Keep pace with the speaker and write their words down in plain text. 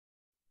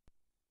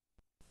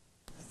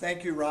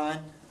Thank you,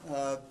 Ron.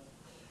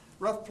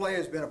 Rough play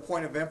has been a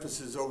point of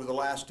emphasis over the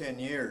last 10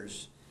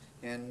 years.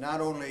 And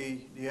not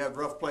only do you have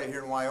rough play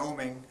here in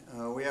Wyoming,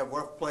 we have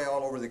rough play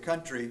all over the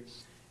country.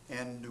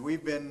 And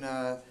we've been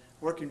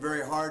working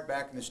very hard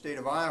back in the state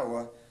of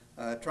Iowa,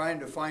 trying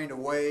to find a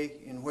way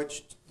in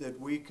which that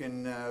we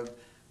can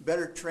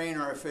better train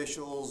our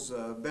officials,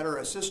 better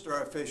assist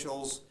our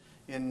officials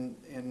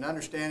in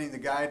understanding the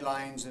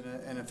guidelines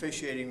and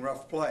officiating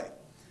rough play.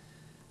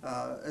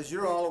 As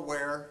you're all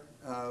aware,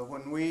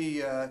 when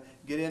we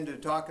get into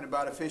talking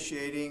about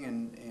officiating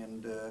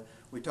and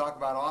we talk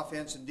about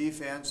offense and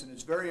defense, and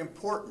it's very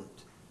important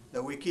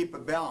that we keep a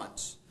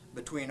balance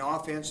between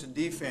offense and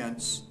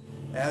defense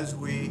as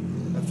we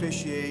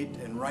officiate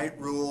and write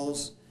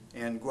rules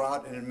and go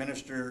out and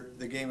administer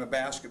the game of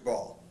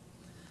basketball.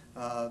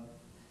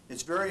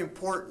 It's very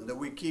important that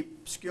we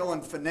keep skill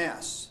and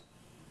finesse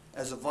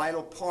as a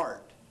vital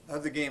part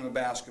of the game of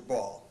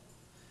basketball.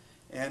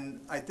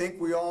 And I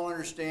think we all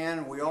understand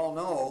and we all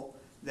know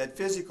that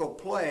physical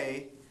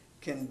play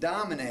can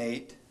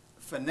dominate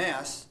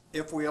finesse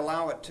if we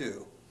allow it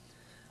to.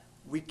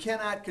 We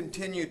cannot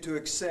continue to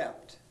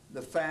accept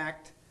the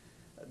fact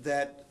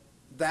that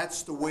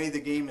that's the way the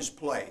game is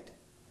played.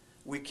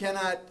 We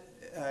cannot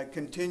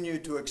continue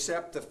to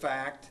accept the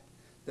fact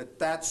that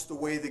that's the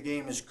way the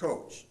game is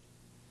coached.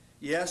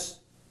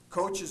 Yes,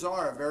 coaches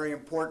are a very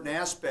important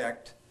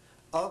aspect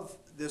of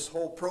this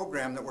whole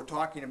program that we're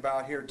talking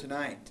about here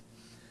tonight.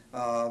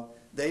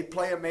 They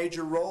play a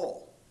major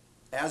role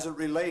as it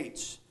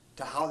relates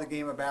to how the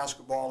game of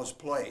basketball is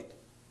played.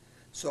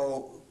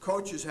 So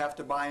coaches have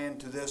to buy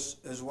into this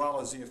as well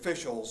as the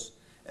officials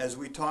as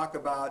we talk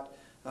about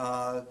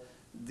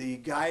the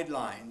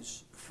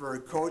guidelines for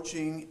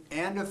coaching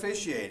and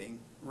officiating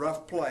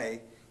rough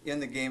play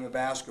in the game of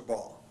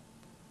basketball.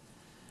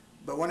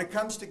 But when it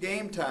comes to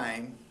game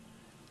time,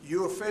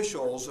 you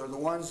officials are the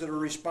ones that are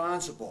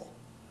responsible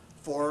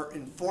for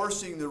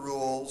enforcing the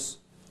rules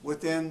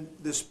within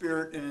the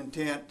spirit and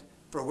intent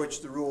for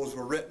which the rules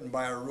were written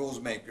by our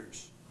rules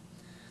makers.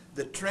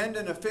 The trend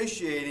in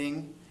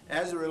officiating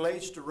as it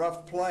relates to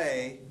rough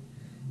play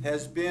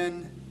has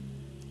been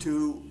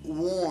to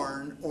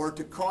warn or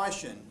to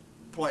caution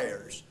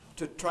players,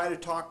 to try to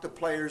talk the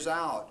players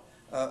out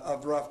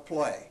of rough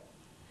play.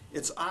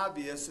 It's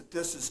obvious that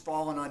this has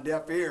fallen on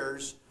deaf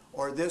ears,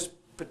 or this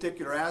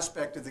particular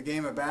aspect of the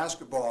game of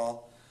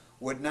basketball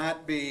would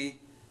not be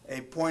a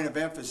point of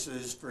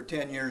emphasis for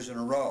 10 years in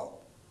a row.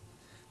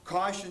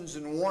 Cautions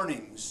and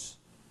warnings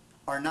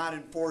are not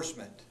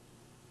enforcement.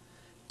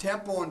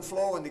 Tempo and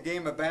flow in the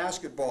game of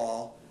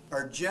basketball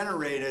are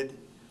generated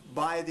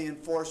by the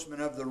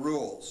enforcement of the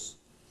rules.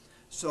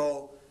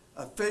 So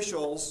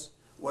officials,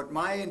 what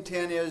my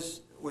intent is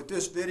with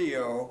this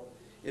video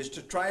is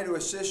to try to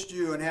assist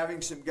you in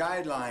having some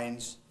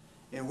guidelines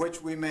in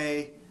which we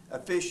may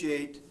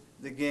officiate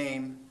the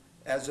game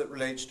as it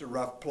relates to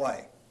rough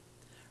play.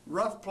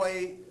 Rough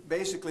play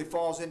basically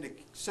falls into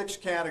 6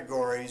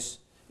 categories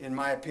in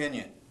my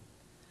opinion.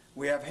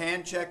 We have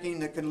hand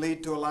checking that can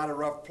lead to a lot of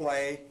rough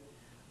play.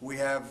 We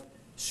have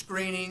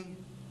screening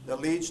that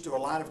leads to a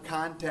lot of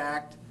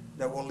contact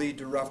that will lead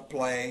to rough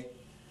play.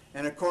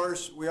 And of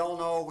course, we all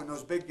know when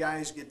those big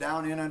guys get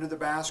down in under the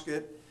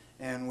basket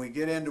and we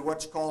get into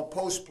what's called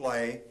post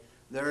play,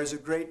 there is a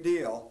great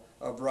deal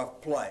of rough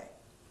play.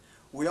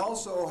 We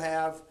also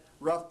have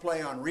rough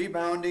play on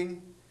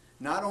rebounding,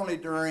 not only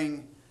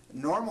during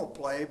normal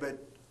play,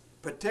 but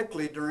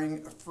particularly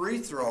during free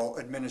throw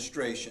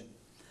administration.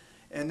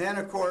 And then,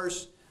 of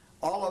course,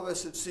 all of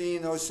us have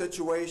seen those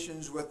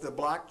situations with the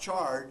block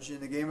charge in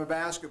the game of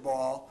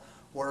basketball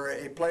where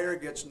a player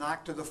gets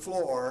knocked to the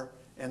floor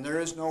and there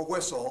is no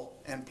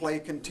whistle and play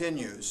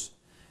continues.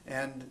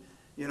 And,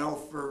 you know,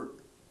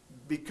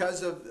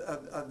 because of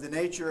the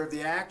nature of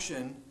the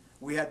action,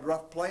 we had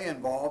rough play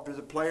involved, or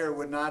the player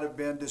would not have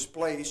been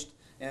displaced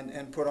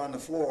and put on the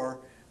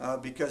floor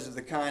because of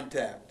the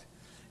contact.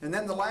 And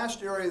then the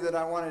last area that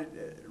I want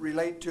to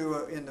relate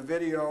to in the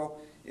video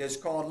is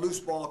called loose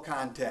ball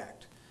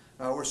contact.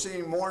 We're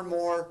seeing more and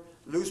more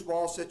loose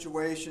ball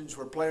situations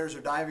where players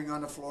are diving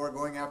on the floor,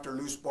 going after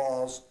loose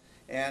balls,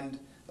 and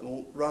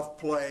rough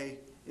play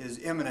is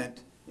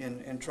imminent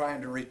in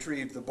trying to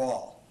retrieve the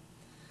ball.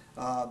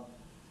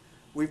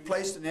 We've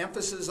placed an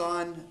emphasis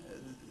on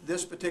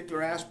this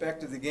particular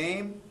aspect of the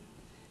game,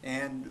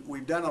 and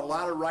we've done a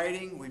lot of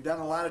writing, we've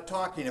done a lot of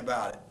talking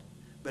about it,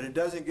 but it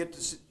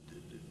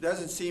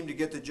doesn't seem to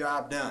get the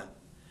job done.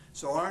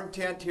 So our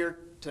intent here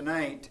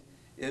tonight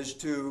is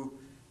to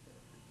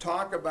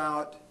talk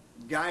about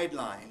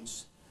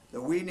guidelines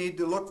that we need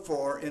to look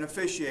for in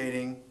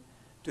officiating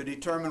to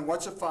determine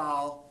what's a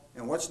foul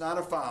and what's not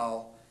a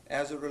foul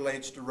as it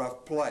relates to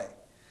rough play.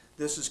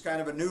 This is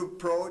kind of a new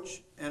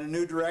approach and a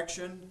new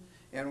direction,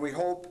 and we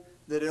hope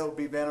that it'll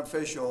be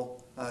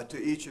beneficial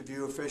to each of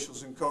you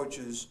officials and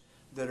coaches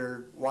that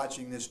are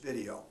watching this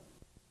video.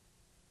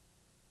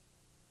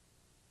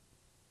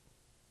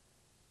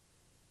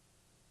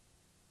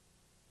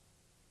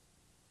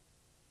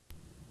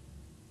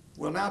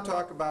 We'll now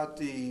talk about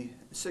the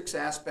 6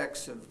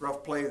 aspects of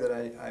rough play that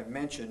I've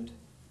mentioned.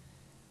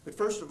 But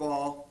first of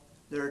all,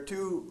 there are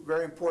two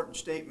very important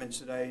statements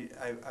that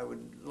I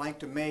would like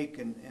to make,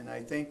 and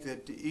I think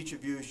that each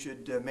of you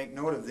should make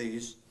note of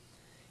these.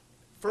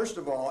 First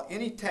of all,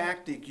 any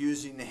tactic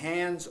using the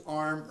hands,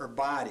 arm, or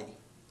body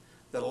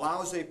that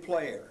allows a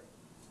player,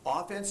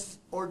 offense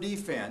or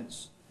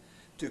defense,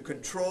 to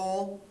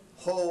control,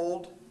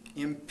 hold,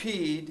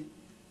 impede,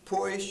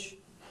 push,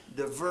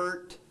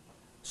 divert,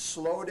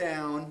 slow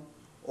down,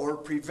 or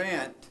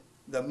prevent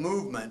the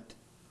movement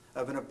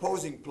of an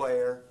opposing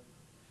player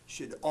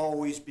should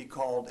always be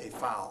called a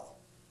foul.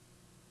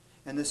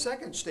 And the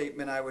second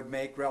statement I would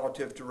make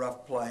relative to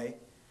rough play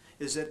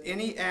is that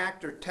any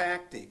act or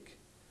tactic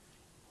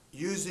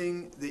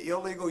using the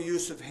illegal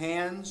use of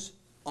hands,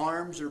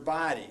 arms, or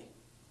body,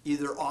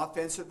 either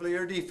offensively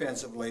or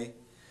defensively,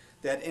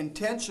 that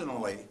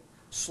intentionally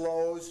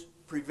slows,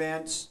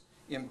 prevents,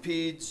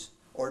 impedes,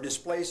 or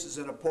displaces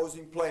an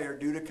opposing player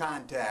due to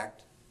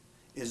contact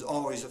is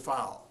always a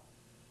foul.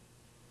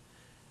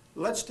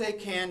 Let's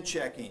take hand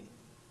checking.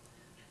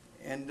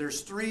 And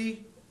there's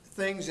three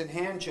things in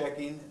hand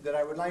checking that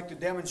I would like to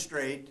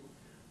demonstrate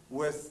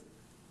with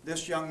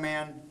this young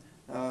man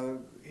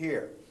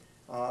here.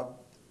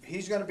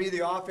 He's going to be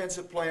the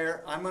offensive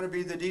player, I'm going to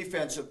be the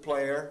defensive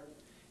player,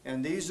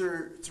 and these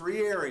are three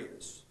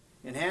areas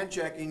in hand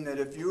checking that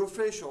if you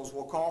officials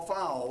will call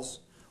fouls,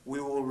 we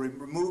will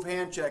remove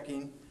hand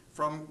checking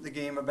from the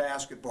game of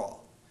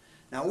basketball.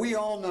 Now we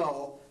all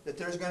know that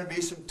there's going to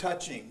be some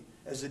touching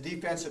as the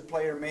defensive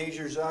player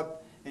measures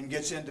up and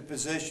gets into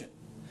position.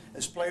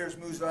 As players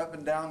move up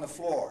and down the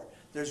floor,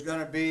 there's going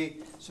to be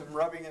some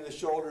rubbing of the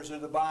shoulders or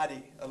the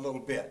body a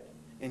little bit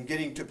in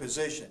getting to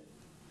position.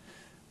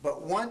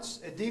 But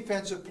once a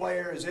defensive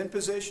player is in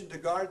position to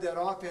guard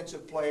that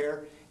offensive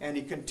player and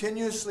he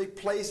continuously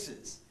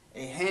places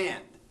a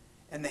hand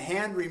and the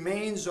hand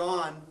remains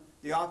on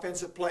the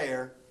offensive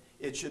player,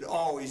 it should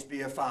always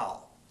be a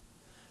foul.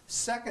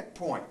 Second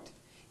point,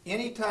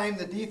 anytime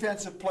the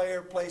defensive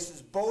player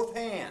places both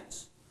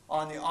hands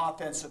on the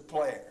offensive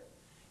player,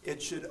 it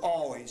should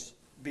always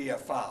be a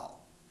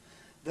foul.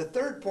 The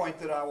third point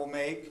that I will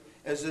make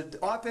is that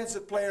the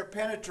offensive player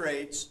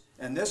penetrates,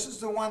 and this is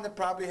the one that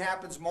probably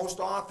happens most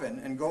often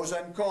and goes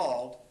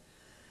uncalled,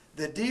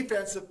 the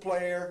defensive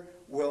player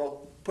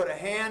will put a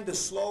hand to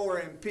slow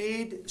or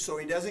impede so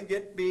he doesn't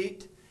get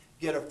beat,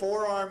 get a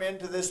forearm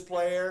into this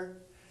player,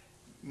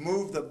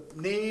 move the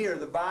knee or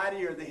the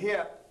body or the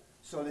hip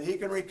so that he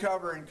can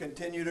recover and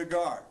continue to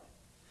guard.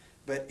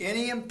 But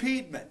any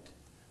impediment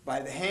by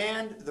the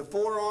hand, the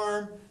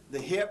forearm, the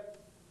hip,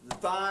 the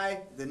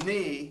thigh, the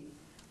knee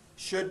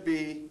should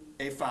be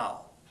a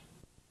foul.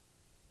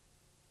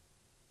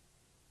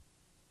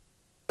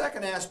 The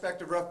second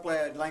aspect of rough play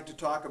I'd like to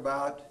talk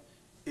about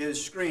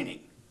is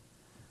screening.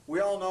 We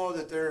all know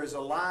that there is a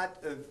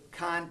lot of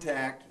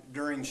contact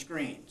during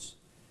screens.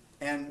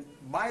 And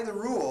by the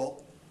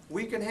rule,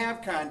 we can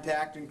have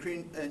contact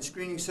in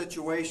screening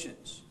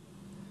situations.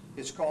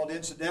 It's called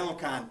incidental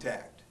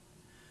contact.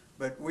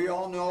 But we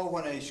all know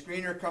when a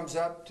screener comes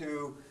up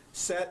to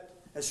set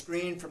a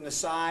screen from the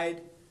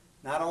side,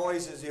 not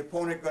always is the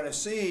opponent going to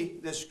see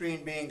this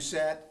screen being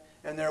set,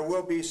 and there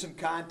will be some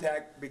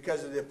contact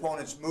because of the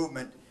opponent's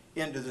movement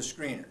into the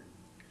screener.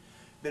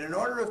 But in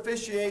order to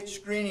officiate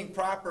screening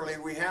properly,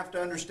 we have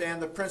to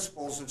understand the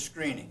principles of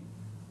screening.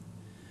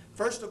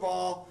 First of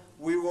all,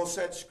 we will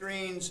set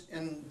screens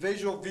in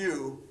visual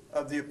view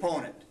of the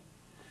opponent.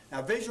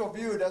 Now, visual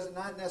view does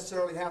not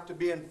necessarily have to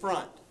be in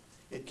front.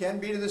 It can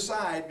be to the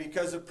side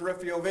because of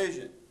peripheral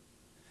vision.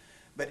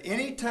 But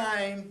any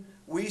time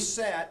we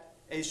set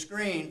a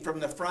screen from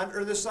the front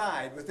or the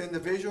side within the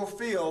visual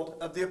field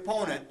of the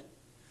opponent,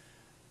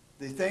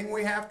 the thing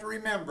we have to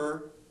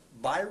remember,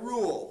 by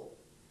rule,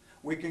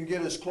 we can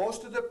get as close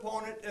to the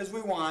opponent as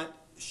we want,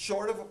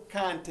 short of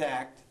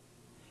contact,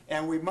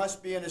 and we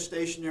must be in a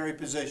stationary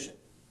position.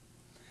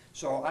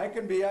 So I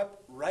can be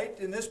up right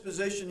in this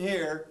position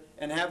here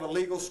and have a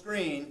legal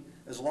screen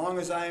as long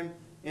as I'm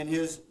in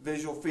his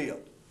visual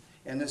field.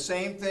 And the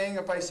same thing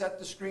if I set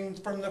the screen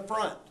from the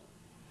front.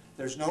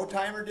 There's no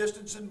time or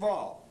distance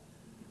involved.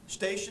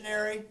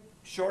 Stationary,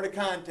 short of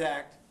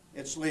contact,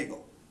 it's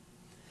legal.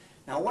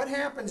 Now what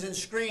happens in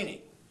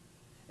screening?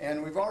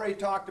 And we've already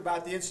talked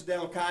about the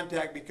incidental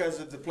contact because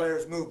of the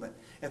player's movement.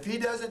 If he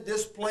doesn't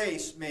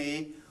displace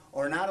me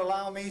or not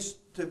allow me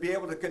to be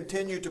able to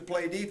continue to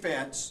play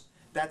defense,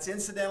 that's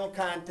incidental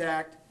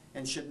contact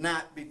and should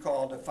not be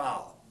called a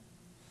foul.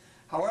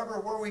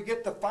 However, where we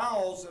get the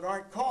fouls that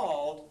aren't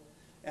called,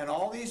 and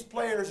all these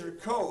players are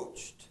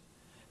coached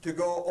to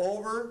go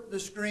over the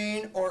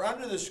screen or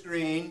under the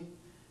screen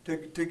to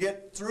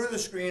get through the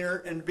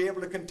screener and be able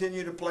to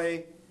continue to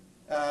play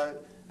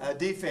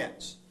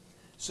defense.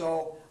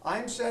 So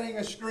I'm setting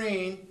a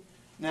screen.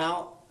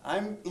 Now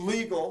I'm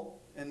legal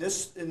in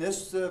this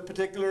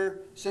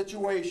particular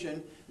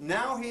situation.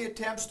 Now he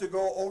attempts to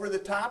go over the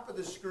top of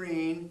the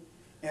screen,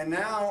 and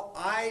now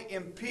I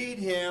impede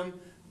him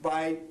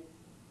by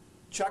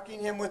chucking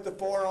him with the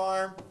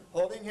forearm,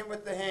 holding him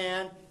with the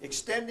hand,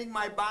 extending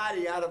my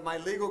body out of my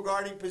legal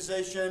guarding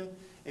position,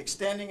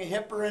 extending a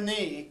hip or a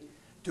knee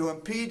to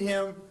impede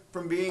him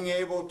from being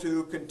able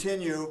to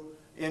continue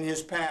in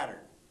his pattern.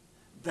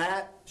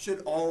 That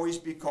should always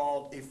be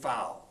called a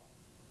foul.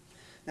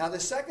 Now the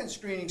second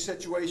screening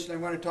situation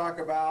I'm going to talk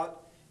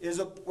about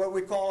is what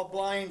we call a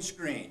blind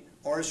screen,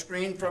 or a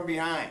screen from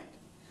behind.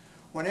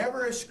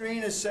 Whenever a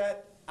screen is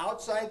set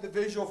outside the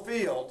visual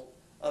field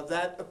of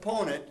that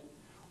opponent,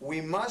 we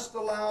must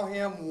allow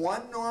him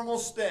one normal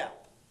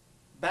step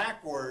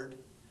backward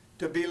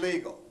to be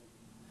legal.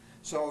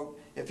 So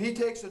if he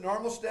takes a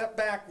normal step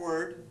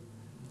backward,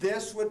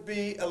 this would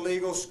be a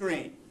legal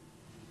screen.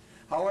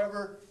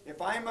 However,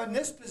 if I'm in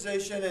this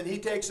position and he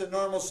takes a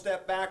normal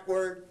step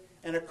backward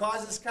and it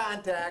causes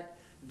contact,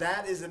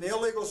 that is an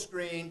illegal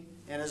screen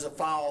and is a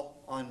foul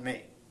on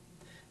me.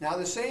 Now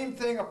the same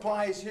thing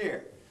applies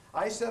here.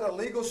 I set a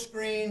legal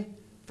screen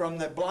from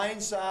the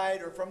blind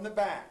side or from the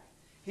back.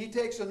 He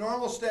takes a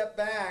normal step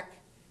back,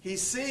 he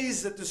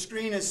sees that the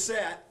screen is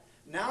set,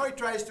 now he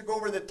tries to go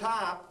over the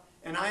top,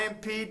 and I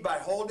impede by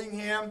holding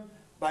him,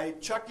 by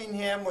chucking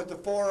him with the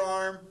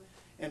forearm,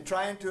 and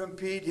trying to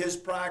impede his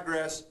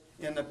progress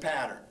in the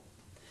pattern.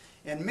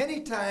 And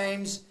many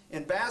times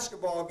in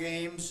basketball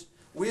games,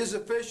 we as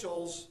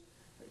officials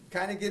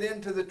kind of get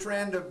into the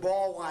trend of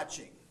ball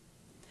watching.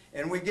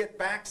 And we get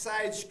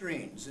backside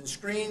screens and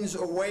screens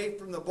away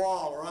from the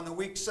ball or on the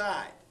weak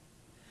side.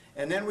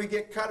 And then we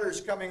get cutters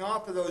coming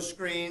off of those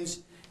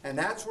screens, and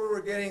that's where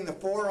we're getting the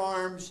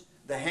forearms,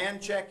 the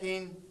hand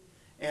checking,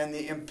 and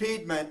the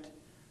impediment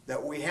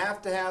that we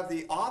have to have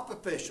the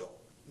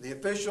the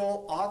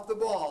official off the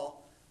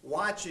ball,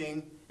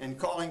 watching and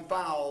calling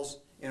fouls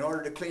in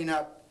order to clean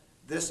up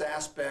this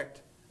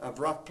aspect of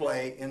rough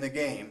play in the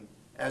game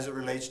as it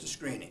relates to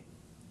screening.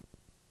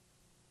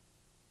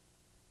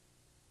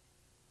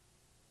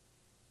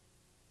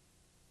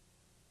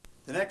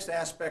 The next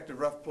aspect of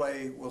rough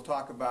play we'll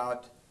talk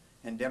about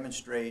and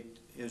demonstrate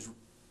is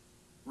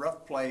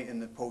rough play in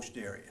the post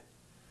area.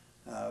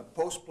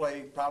 Post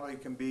play probably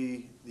can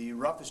be the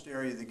roughest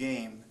area of the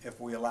game if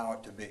we allow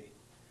it to be.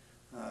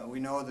 We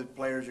know that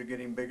players are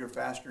getting bigger,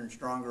 faster, and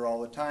stronger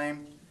all the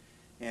time,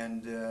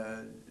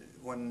 and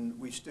when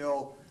we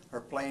still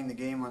are playing the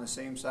game on the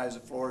same size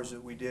of floors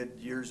that we did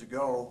years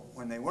ago,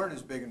 when they weren't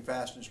as big and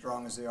fast and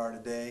strong as they are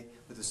today,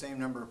 with the same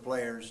number of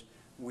players,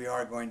 we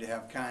are going to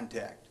have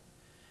contact.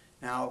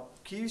 Now,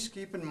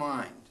 keep in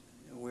mind,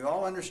 we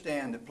all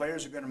understand that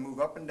players are going to move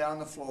up and down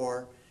the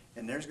floor,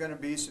 and there's going to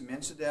be some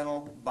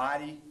incidental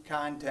body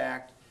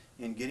contact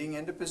in getting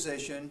into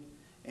position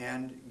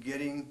and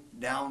getting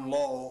down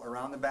low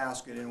around the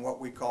basket in what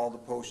we call the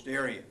post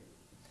area.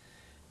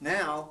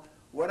 Now,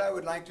 what I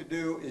would like to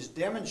do is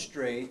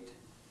demonstrate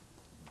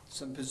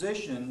some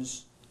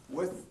positions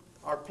with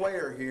our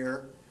player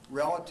here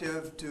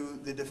relative to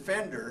the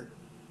defender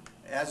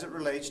as it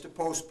relates to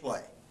post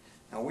play.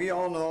 Now, we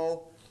all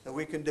know that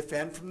we can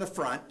defend from the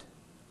front.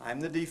 I'm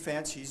the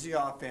defense, he's the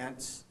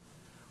offense.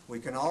 We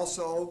can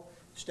also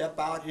step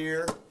out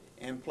here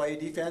and play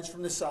defense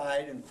from the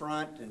side and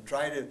front and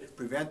try to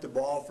prevent the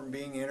ball from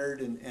being entered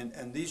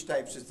and these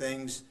types of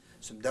things,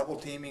 some double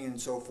teaming and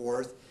so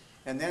forth.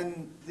 And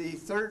then the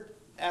third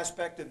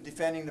aspect of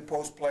defending the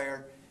post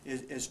player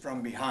is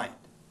from behind.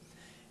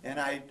 And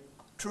I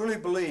truly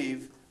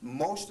believe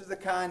most of the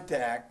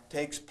contact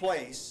takes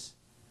place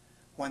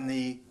when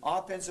the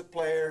offensive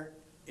player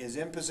is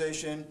in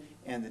position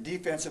and the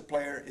defensive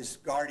player is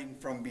guarding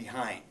from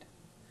behind.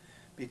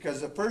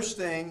 Because the first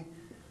thing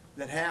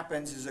that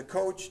happens is a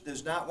coach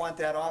does not want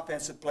that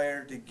offensive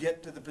player to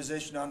get to the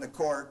position on the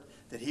court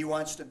that he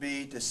wants to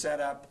be to set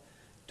up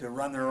to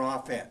run their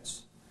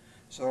offense.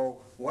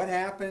 So what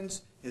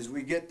happens is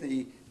we get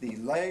the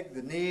leg,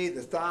 the knee,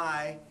 the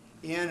thigh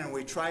in, and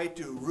we try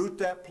to root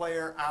that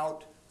player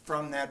out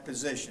from that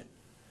position.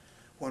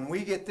 When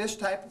we get this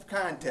type of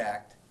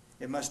contact,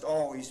 it must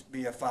always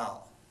be a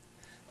foul.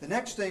 The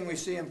next thing we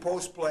see in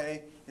post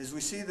play is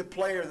we see the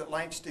player that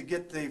likes to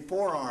get the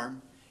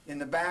forearm in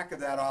the back of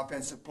that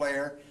offensive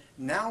player.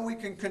 Now we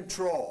can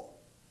control.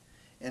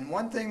 And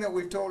one thing that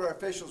we've told our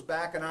officials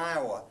back in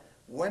Iowa,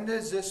 when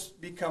does this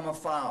become a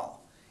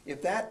foul?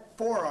 If that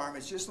forearm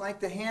is just like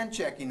the hand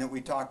checking that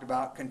we talked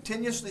about,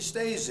 continuously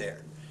stays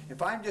there.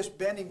 If I'm just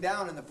bending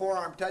down and the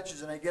forearm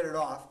touches and I get it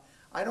off,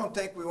 I don't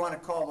think we want to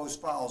call those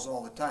fouls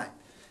all the time.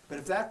 But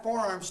if that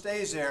forearm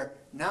stays there,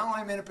 now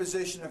I'm in a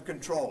position of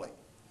controlling.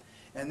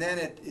 And then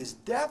it is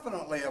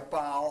definitely a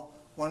foul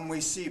when we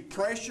see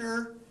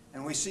pressure,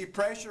 and we see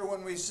pressure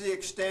when we see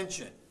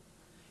extension.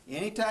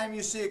 Anytime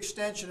you see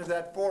extension of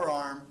that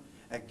forearm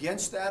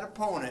against that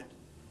opponent,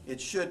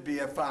 it should be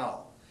a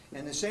foul.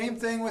 And the same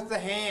thing with the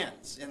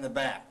hands in the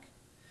back.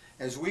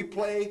 As we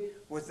play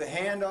with the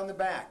hand on the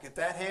back, if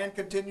that hand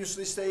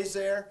continuously stays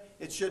there,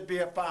 it should be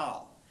a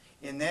foul.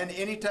 And then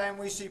anytime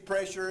we see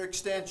pressure or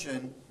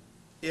extension,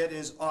 it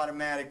is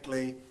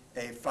automatically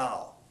a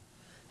foul.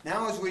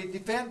 Now as we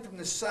defend from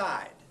the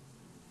side,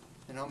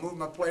 and I'll move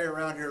my player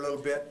around here a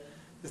little bit,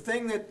 the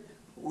thing that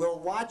we'll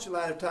watch a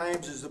lot of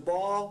times is the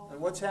ball and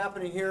what's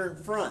happening here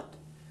in front.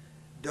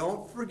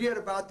 Don't forget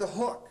about the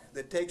hook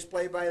that takes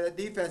place by the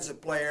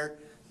defensive player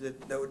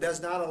that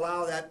does not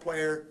allow that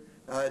player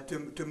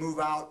to move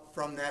out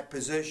from that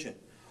position.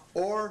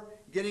 Or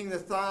getting the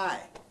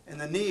thigh and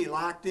the knee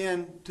locked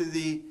in to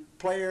the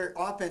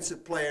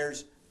offensive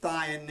player's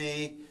thigh and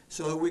knee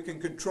so that we can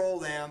control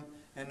them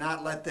and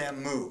not let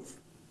them move.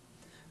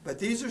 But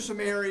these are some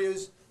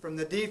areas from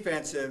the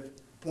defensive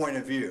point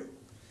of view.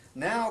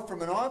 Now,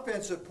 from an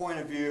offensive point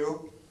of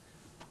view,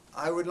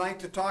 I would like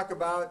to talk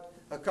about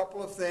a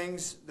couple of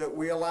things that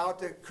we allow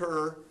to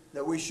occur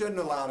that we shouldn't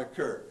allow to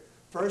occur.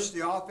 First,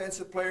 the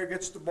offensive player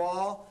gets the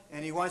ball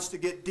and he wants to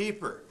get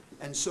deeper.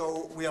 And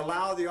so we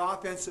allow the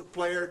offensive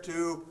player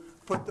to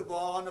put the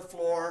ball on the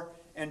floor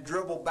and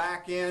dribble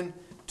back in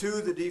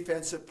to the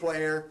defensive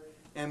player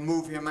and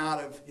move him out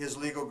of his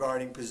legal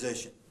guarding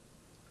position.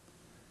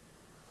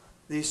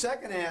 The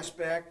second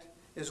aspect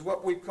is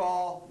what we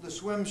call the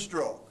swim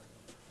stroke.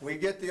 We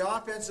get the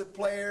offensive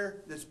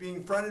player that's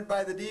being fronted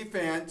by the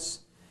defense,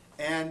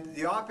 and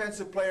the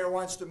offensive player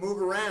wants to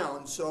move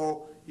around,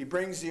 so he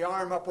brings the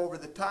arm up over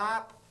the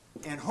top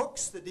and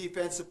hooks the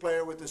defensive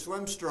player with the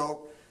swim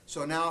stroke,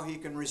 so now he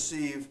can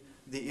receive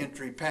the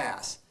entry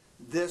pass.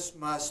 This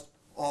must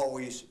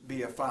always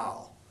be a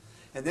foul.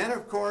 And then,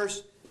 of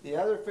course, the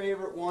other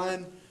favorite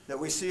one that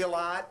we see a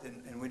lot,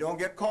 and we don't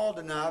get called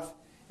enough,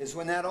 is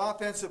when that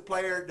offensive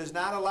player does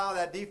not allow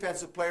that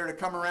defensive player to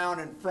come around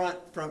in front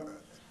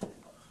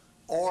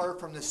or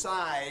from the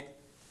side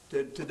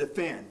to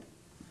defend.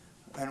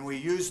 And we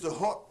use the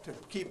hook to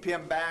keep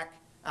him back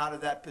out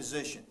of that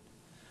position.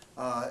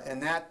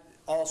 And that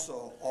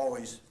also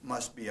always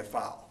must be a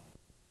foul.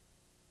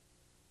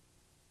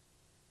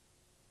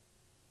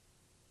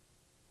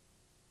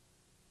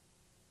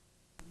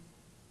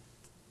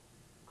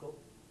 Cool.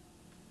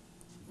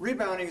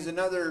 Rebounding is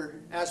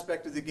another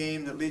aspect of the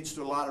game that leads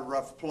to a lot of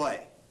rough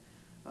play.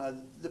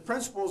 The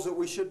principles that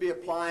we should be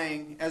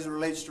applying as it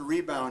relates to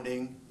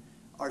rebounding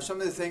are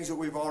some of the things that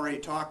we've already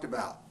talked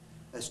about.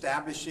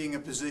 Establishing a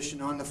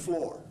position on the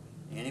floor.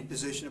 Any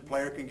position a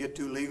player can get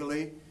to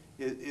legally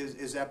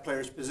is that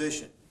player's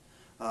position.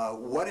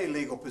 What a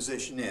legal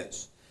position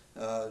is.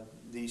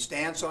 The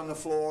stance on the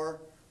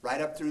floor,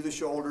 right up through the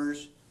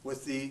shoulders,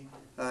 with the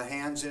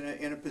hands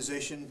in a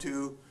position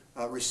to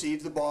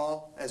receive the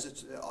ball as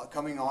it's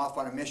coming off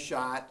on a missed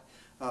shot.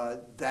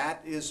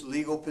 That is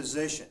legal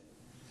position.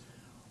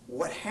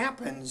 What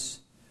happens,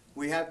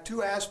 we have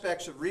two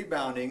aspects of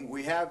rebounding.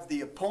 We have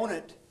the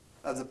opponent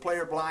of the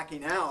player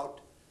blocking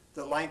out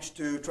that likes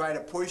to try to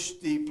push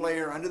the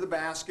player under the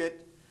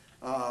basket,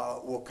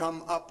 will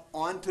come up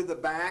onto the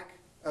back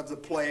of the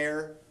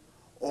player,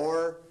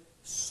 or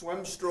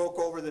swim stroke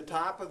over the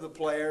top of the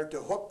player to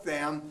hook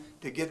them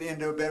to get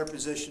into a better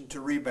position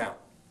to rebound.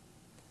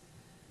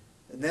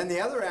 And then the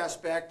other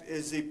aspect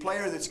is the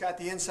player that's got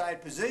the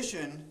inside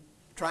position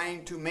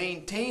trying to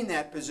maintain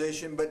that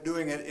position but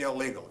doing it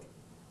illegally.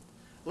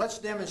 Let's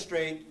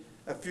demonstrate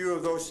a few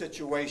of those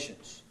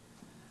situations.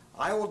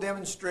 I will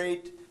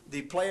demonstrate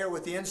the player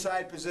with the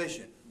inside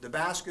position. The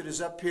basket is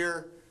up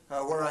here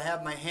where I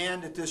have my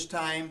hand at this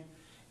time,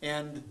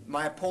 and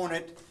my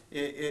opponent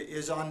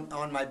is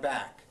on my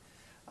back.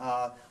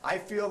 I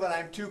feel that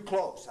I'm too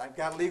close. I've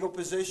got legal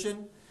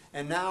position,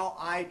 and now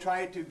I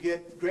try to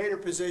get greater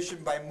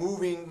position by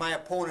moving my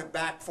opponent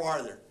back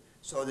farther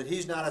so that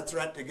he's not a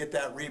threat to get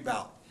that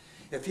rebound.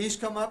 If he's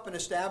come up and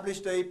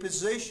established a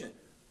position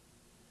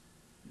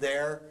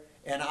there,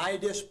 and I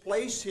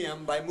displace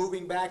him by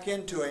moving back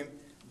into him,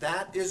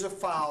 that is a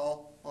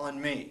foul on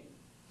me.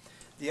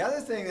 The other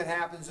thing that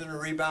happens in a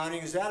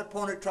rebounding is that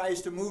opponent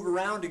tries to move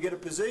around to get a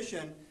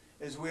position,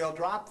 is we'll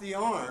drop the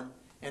arm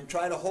and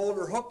try to hold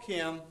or hook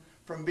him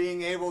from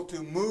being able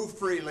to move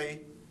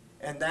freely,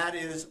 and that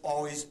is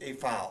always a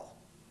foul.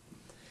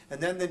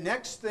 And then the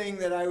next thing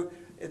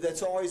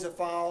that's always a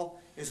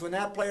foul is when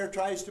that player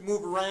tries to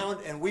move around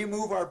and we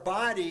move our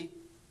body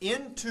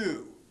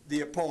into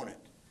the opponent.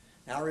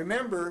 Now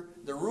remember,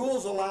 the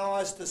rules allow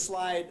us to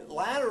slide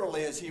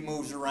laterally as he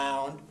moves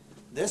around.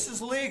 This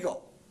is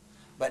legal,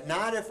 but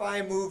not if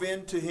I move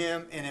into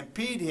him and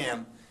impede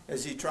him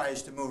as he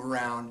tries to move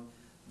around.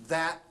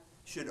 That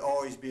should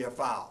always be a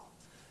foul.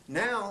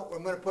 Now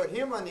I'm going to put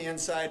him on the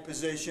inside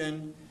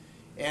position,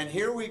 and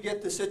here we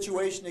get the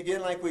situation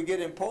again like we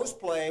get in post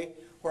play,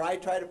 where I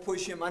try to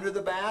push him under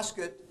the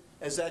basket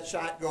as that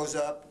shot goes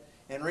up.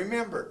 And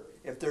remember,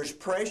 if there's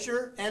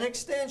pressure and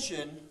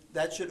extension,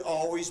 that should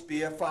always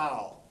be a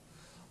foul.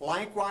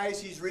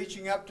 Likewise, he's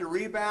reaching up to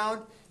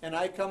rebound, and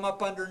I come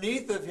up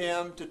underneath of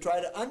him to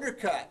try to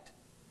undercut.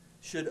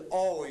 Should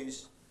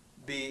always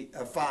be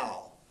a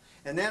foul.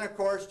 And then, of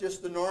course,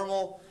 just the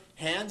normal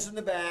hands in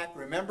the back.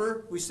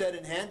 Remember, we said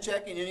in hand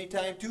checking,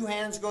 anytime two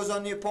hands goes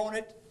on the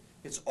opponent,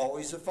 it's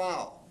always a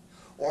foul.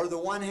 Or the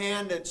one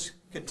hand that's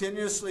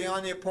continuously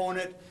on the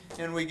opponent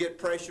and we get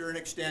pressure and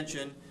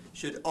extension,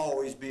 should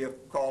always be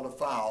called a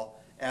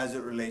foul as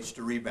it relates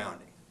to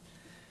rebounding.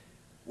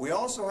 We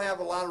also have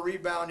a lot of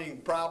rebounding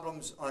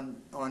problems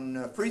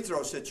on free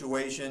throw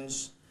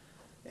situations,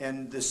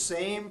 and the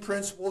same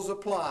principles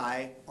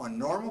apply on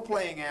normal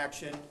playing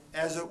action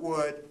as it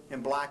would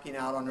in blocking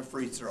out on the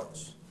free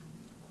throws.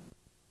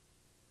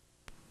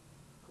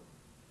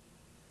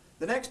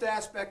 The next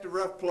aspect of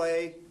rough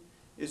play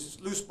is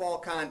loose ball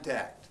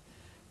contact.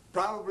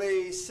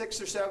 Probably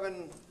 6 or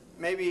 7,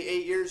 maybe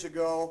 8 years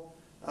ago,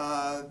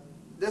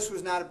 this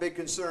was not a big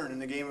concern in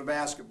the game of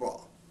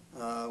basketball.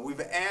 We've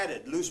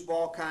added loose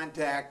ball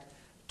contact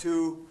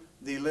to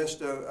the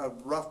list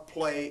of rough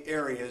play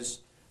areas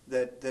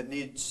that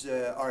needs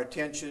our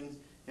attention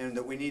and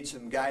that we need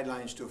some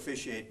guidelines to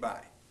officiate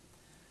by.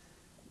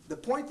 The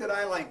point that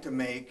I like to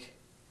make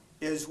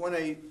is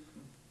when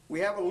we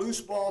have a loose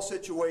ball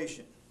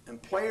situation and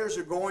players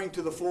are going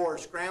to the floor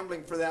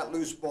scrambling for that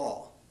loose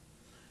ball,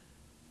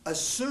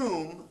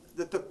 assume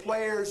that the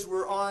players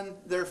were on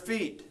their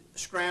feet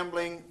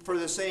scrambling for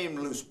the same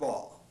loose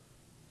ball.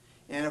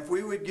 And if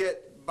we would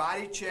get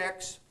body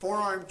checks,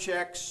 forearm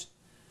checks,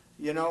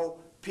 you know,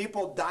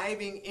 people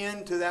diving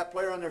into that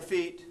player on their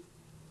feet,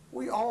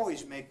 we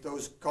always make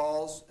those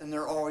calls and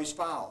they're always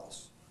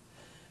fouls.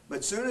 But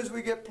as soon as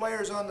we get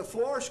players on the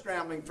floor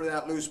scrambling for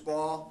that loose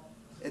ball,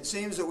 it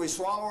seems that we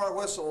swallow our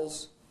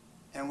whistles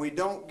and we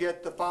don't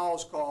get the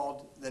fouls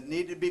called that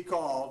need to be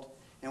called,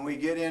 and we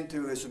get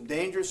into some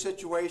dangerous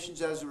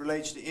situations as it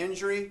relates to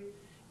injury,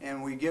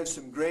 and we give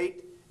some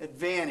great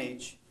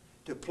advantage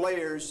to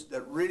players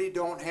that really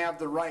don't have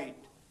the right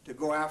to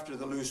go after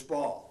the loose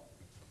ball.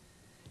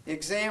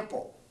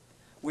 Example,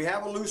 we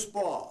have a loose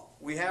ball.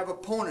 We have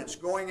opponents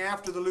going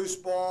after the loose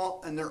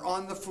ball and they're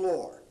on the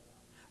floor.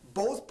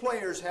 Both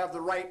players have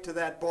the right to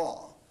that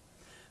ball.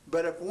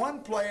 But if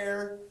one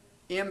player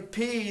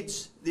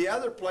impedes the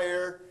other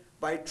player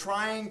by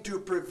trying to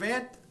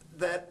prevent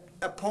that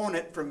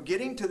opponent from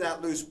getting to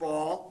that loose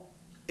ball,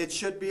 it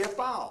should be a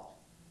foul.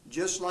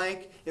 Just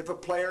like if a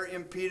player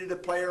impeded a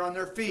player on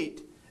their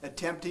feet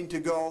attempting to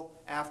go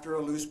after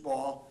a loose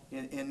ball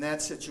in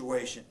that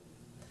situation.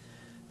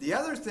 The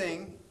other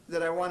thing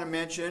that I want to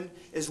mention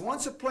is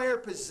once a player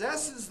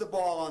possesses the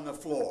ball on the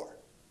floor,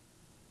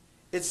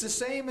 it's the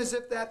same as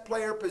if that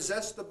player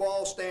possessed the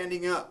ball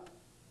standing up.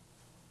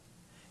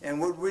 And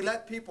would we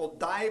let people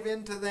dive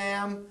into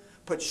them,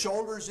 put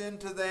shoulders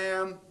into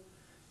them,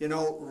 you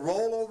know,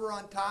 roll over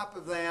on top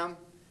of them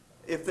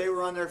if they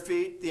were on their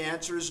feet? The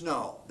answer is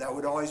no. That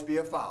would always be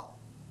a foul.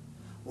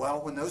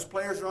 Well, when those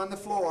players are on the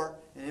floor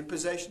and in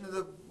possession of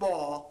the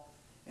ball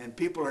and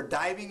people are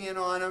diving in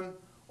on them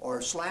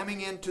or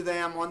slamming into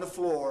them on the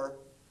floor,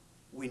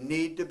 we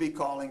need to be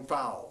calling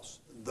fouls.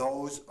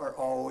 Those are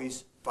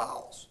always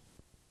fouls.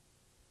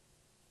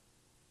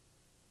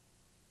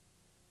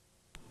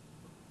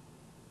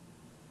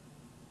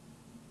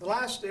 The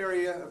last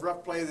area of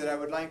rough play that I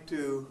would like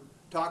to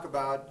talk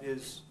about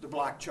is the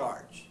block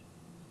charge.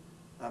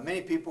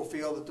 Many people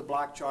feel that the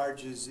block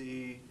charge is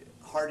the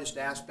hardest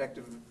aspect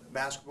of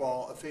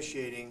basketball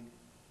officiating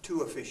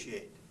to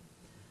officiate.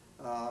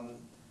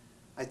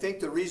 I think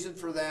the reason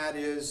for that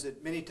is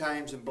that many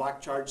times in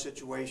block charge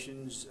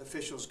situations,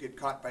 officials get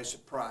caught by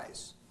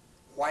surprise.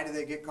 Why do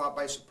they get caught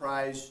by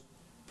surprise?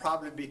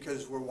 Probably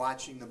because we're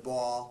watching the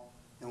ball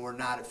and we're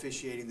not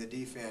officiating the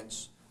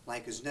defense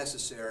like is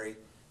necessary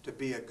to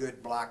be a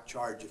good block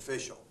charge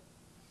official.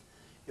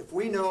 If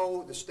we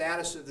know the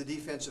status of the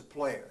defensive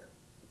player,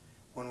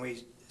 when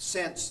we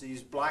sense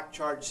these block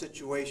charge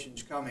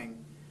situations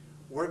coming,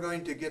 we're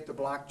going to get the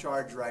block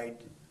charge right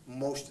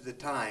most of the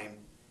time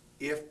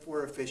if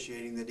we're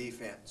officiating the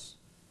defense.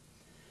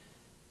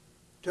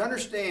 To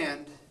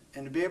understand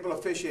and to be able to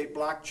officiate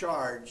block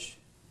charge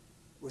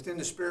within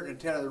the spirit and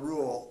intent of the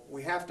rule,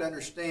 we have to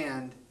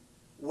understand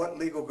what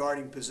legal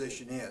guarding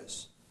position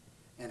is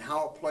and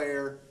how a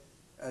player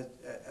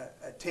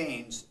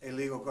attains a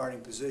legal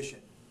guarding position.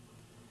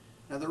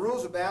 Now, the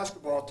rules of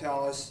basketball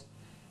tell us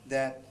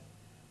that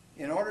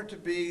in order to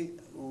be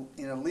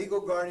in a legal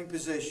guarding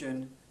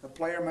position, a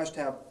player must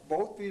have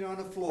both feet on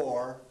the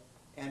floor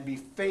and be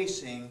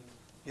facing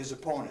his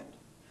opponent.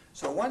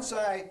 So once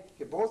I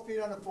get both feet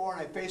on the floor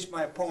and I face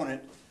my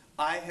opponent,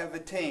 I have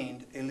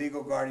attained a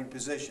legal guarding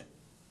position.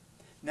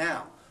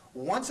 Now,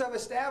 once I've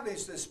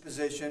established this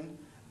position,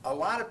 a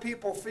lot of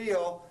people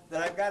feel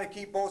that I've got to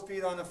keep both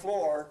feet on the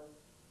floor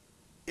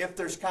if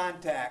there's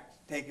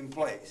contact taking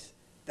place.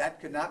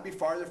 That could not be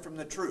farther from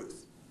the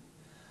truth.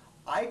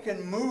 I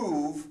can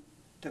move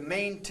to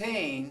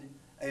maintain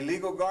a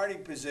legal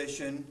guarding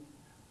position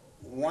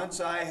once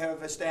I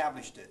have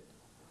established it.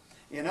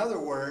 In other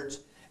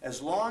words,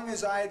 as long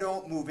as I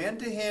don't move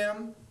into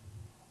him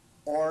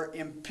or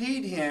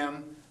impede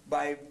him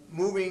by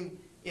moving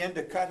in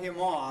to cut him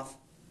off,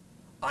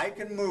 I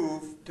can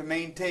move to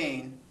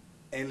maintain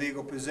a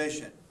legal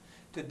position.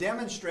 To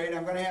demonstrate,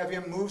 I'm going to have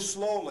him move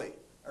slowly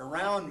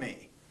around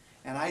me,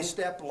 and I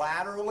step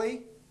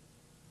laterally.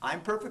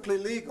 I'm perfectly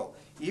legal.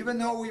 Even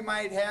though we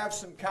might have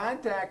some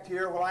contact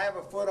here while I have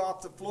a foot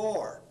off the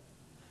floor,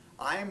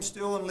 I am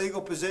still in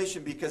legal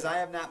position because I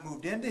have not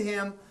moved into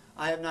him,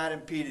 I have not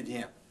impeded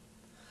him.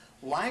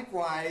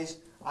 Likewise,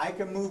 I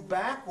can move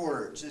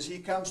backwards as he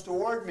comes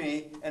toward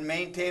me and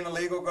maintain a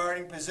legal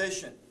guarding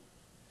position.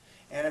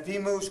 And if he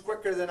moves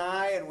quicker than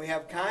I and we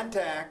have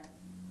contact,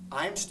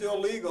 I'm still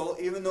legal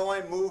even though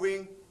I'm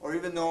moving or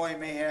even though I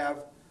may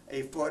have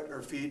a foot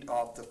or feet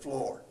off the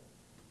floor.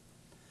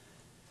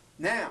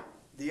 Now,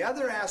 The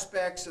other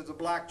aspects of the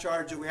block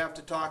charge that we have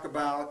to talk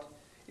about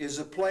is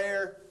the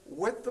player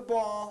with the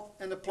ball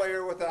and the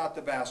player without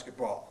the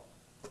basketball.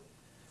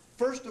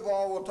 First of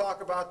all, we'll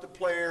talk about the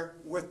player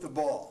with the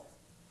ball.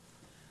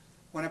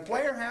 When a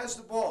player has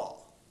the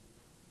ball,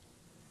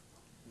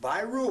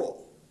 by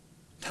rule,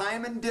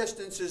 time and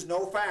distance is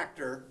no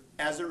factor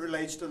as it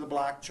relates to the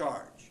block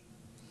charge.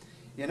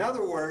 In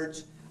other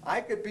words,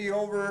 I could be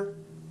over,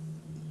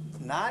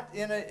 not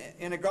in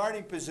a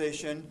guarding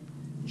position,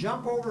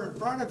 jump over in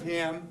front of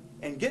him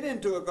and get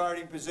into a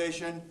guarding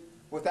position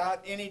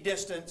without any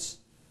distance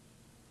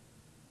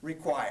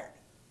required.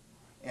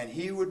 And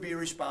he would be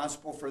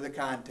responsible for the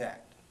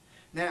contact.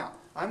 Now,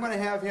 I'm going to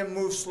have him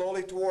move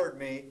slowly toward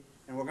me,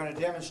 and we're going to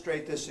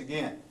demonstrate this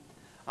again.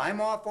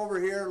 I'm off over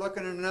here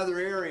looking in another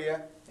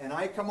area, and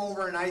I come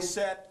over and I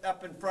set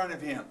up in front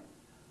of him.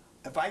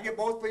 If I get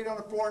both feet on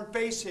the floor and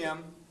face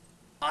him,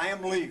 I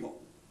am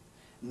legal.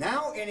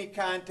 Now any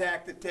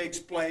contact that takes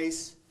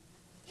place,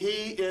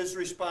 he is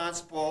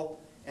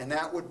responsible, and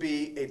that would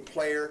be a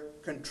player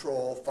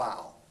control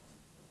foul.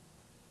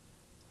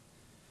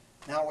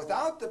 Now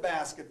without the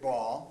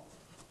basketball,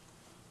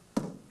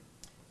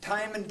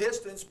 time and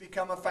distance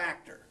become a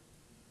factor.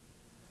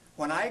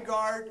 When I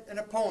guard an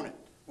opponent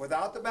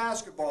without the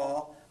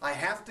basketball, I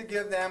have to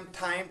give them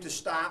time to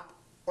stop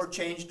or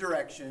change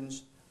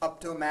directions up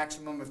to a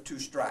maximum of 2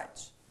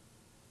 strides.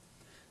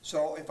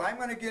 So if I'm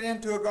going to get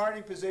into a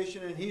guarding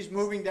position and he's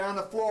moving down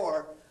the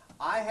floor,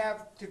 I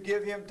have to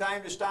give him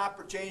time to stop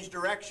or change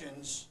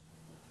directions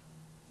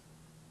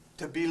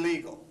to be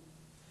legal.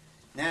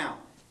 Now,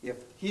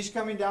 if he's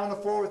coming down the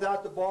floor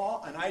without the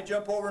ball and I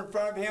jump over in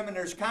front of him and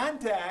there's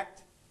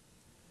contact,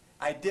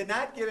 I did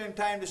not give him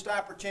time to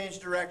stop or change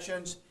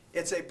directions.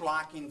 It's a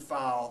blocking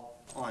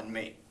foul on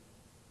me.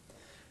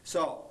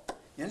 So,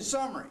 in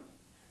summary,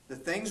 the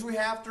things we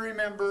have to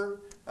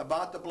remember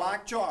about the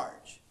block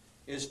charge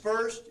is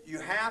first, you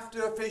have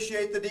to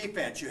officiate the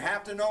defense. You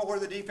have to know where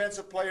the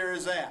defensive player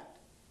is at.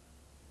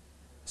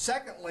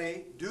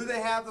 Secondly, do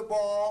they have the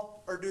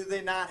ball or do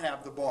they not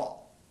have the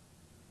ball?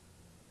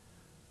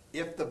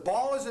 If the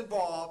ball is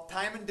involved,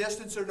 time and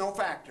distance are no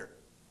factor.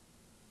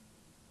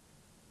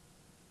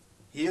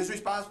 He is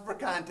responsible for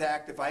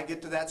contact if I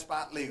get to that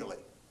spot legally.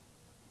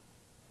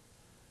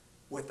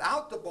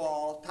 Without the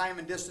ball, time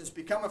and distance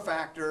become a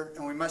factor,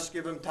 and we must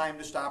give him time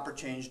to stop or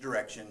change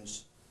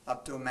directions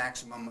up to a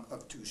maximum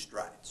of 2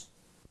 strides.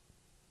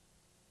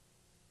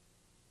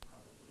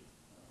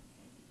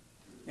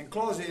 In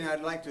closing,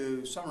 I'd like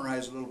to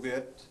summarize a little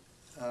bit.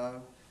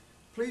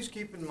 Please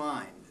keep in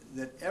mind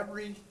that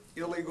every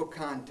illegal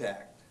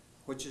contact,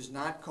 which is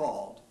not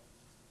called,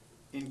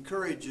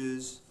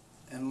 encourages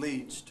and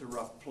leads to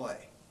rough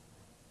play.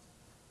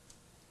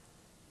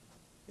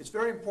 It's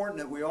very important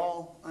that we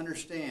all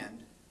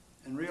understand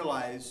and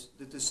realize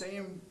that the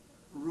same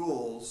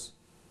rules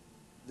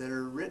that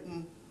are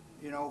written,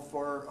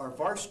 for our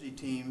varsity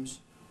teams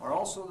are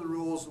also the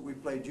rules that we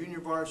play junior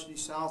varsity,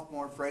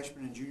 sophomore,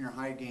 freshman, and junior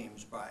high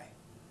games by.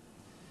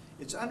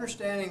 It's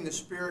understanding the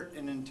spirit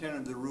and intent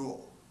of the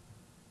rule.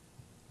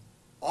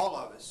 All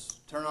of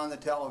us turn on the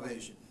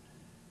television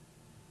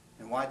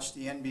and watch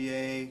the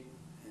NBA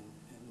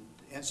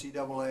and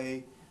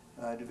NCAA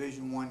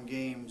Division I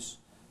games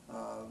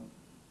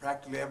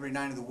practically every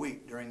night of the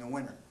week during the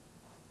winter.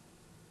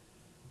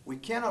 We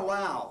can't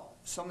allow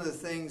some of the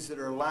things that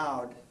are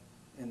allowed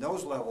in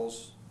those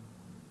levels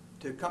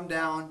to come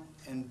down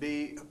and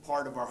be a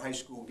part of our high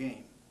school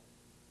game.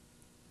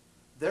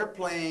 They're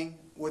playing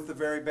with the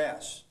very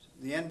best.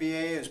 The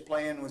NBA is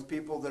playing with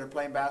people that are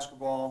playing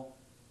basketball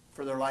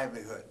for their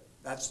livelihood.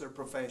 That's their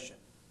profession.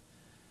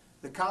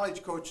 The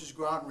college coaches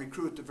go out and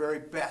recruit the very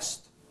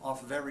best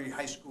off of every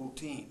high school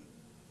team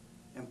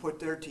and put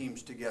their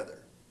teams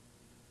together.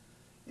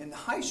 In the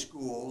high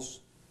schools,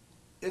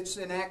 it's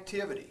an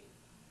activity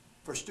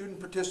for student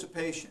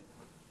participation.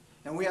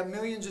 And we have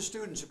millions of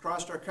students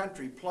across our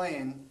country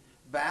playing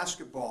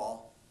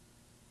basketball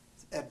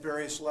at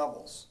various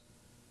levels.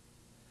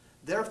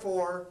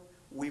 Therefore,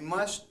 we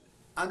must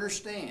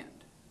understand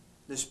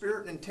the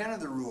spirit and intent of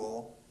the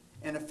rule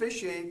and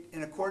officiate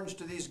in accordance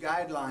to these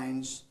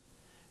guidelines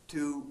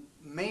to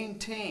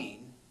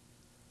maintain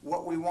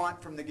what we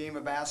want from the game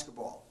of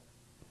basketball.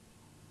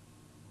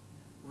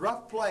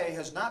 Rough play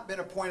has not been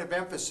a point of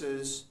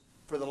emphasis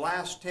for the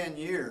last 10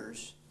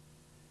 years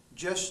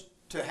just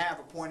to have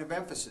a point of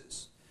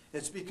emphasis.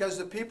 It's because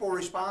the people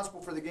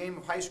responsible for the game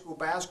of high school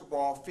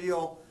basketball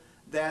feel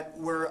that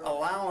we're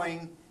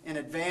allowing an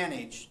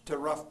advantage to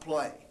rough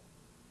play.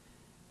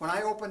 When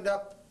I opened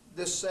up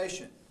this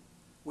session,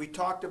 we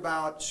talked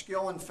about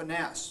skill and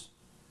finesse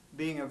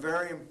being a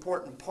very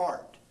important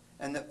part,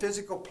 and that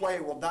physical play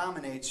will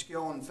dominate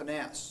skill and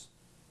finesse.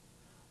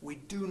 We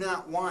do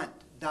not want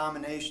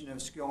domination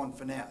of skill and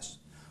finesse.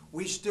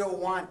 We still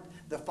want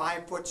the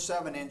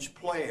 5'7"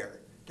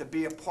 player to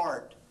be a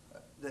part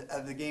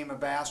of the game of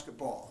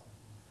basketball.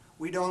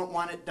 We don't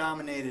want it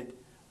dominated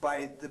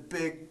by the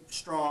big,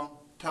 strong,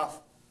 tough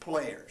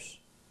players.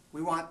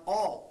 We want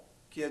all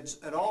kids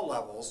at all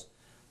levels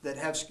that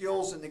have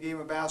skills in the game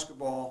of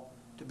basketball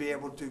to be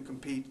able to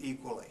compete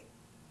equally.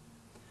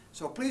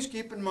 So please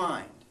keep in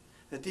mind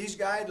that these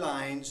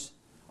guidelines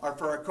are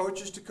for our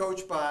coaches to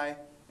coach by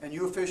and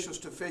you officials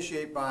to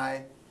officiate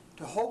by,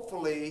 to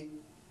hopefully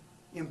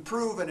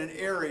improve in an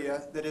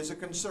area that is a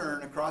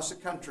concern across the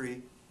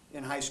country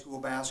in high school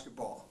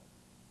basketball.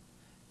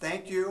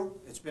 Thank you.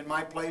 It's been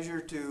my pleasure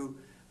to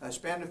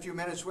spend a few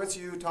minutes with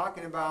you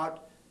talking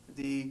about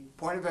the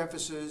point of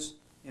emphasis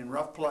in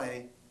rough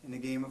play in the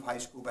game of high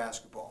school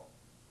basketball.